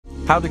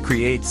How to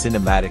create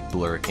cinematic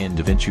blur in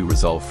DaVinci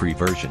Resolve free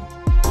version.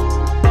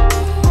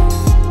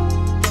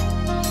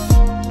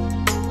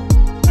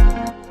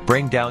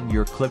 Bring down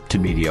your clip to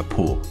media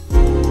pool.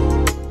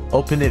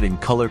 Open it in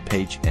color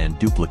page and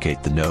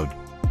duplicate the node.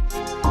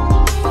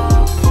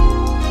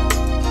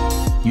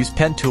 Use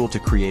pen tool to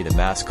create a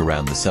mask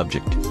around the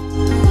subject.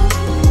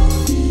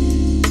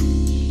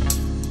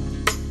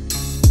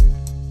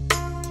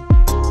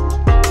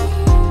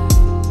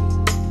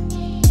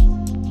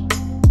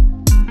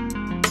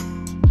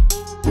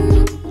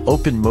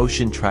 Open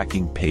motion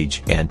tracking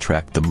page and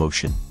track the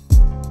motion.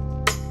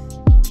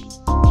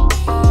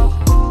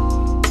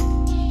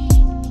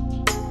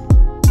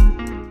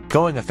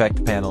 Go in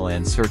Effect panel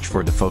and search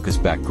for the focus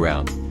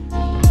background.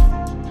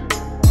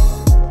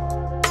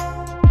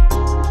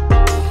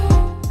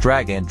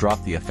 Drag and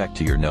drop the effect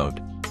to your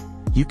node.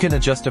 You can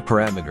adjust a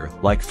parameter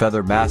like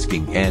feather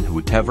masking and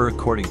whatever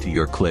according to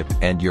your clip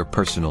and your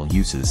personal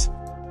uses.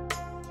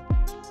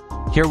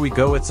 Here we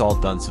go, it's all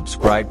done.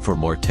 Subscribe for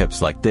more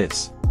tips like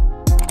this.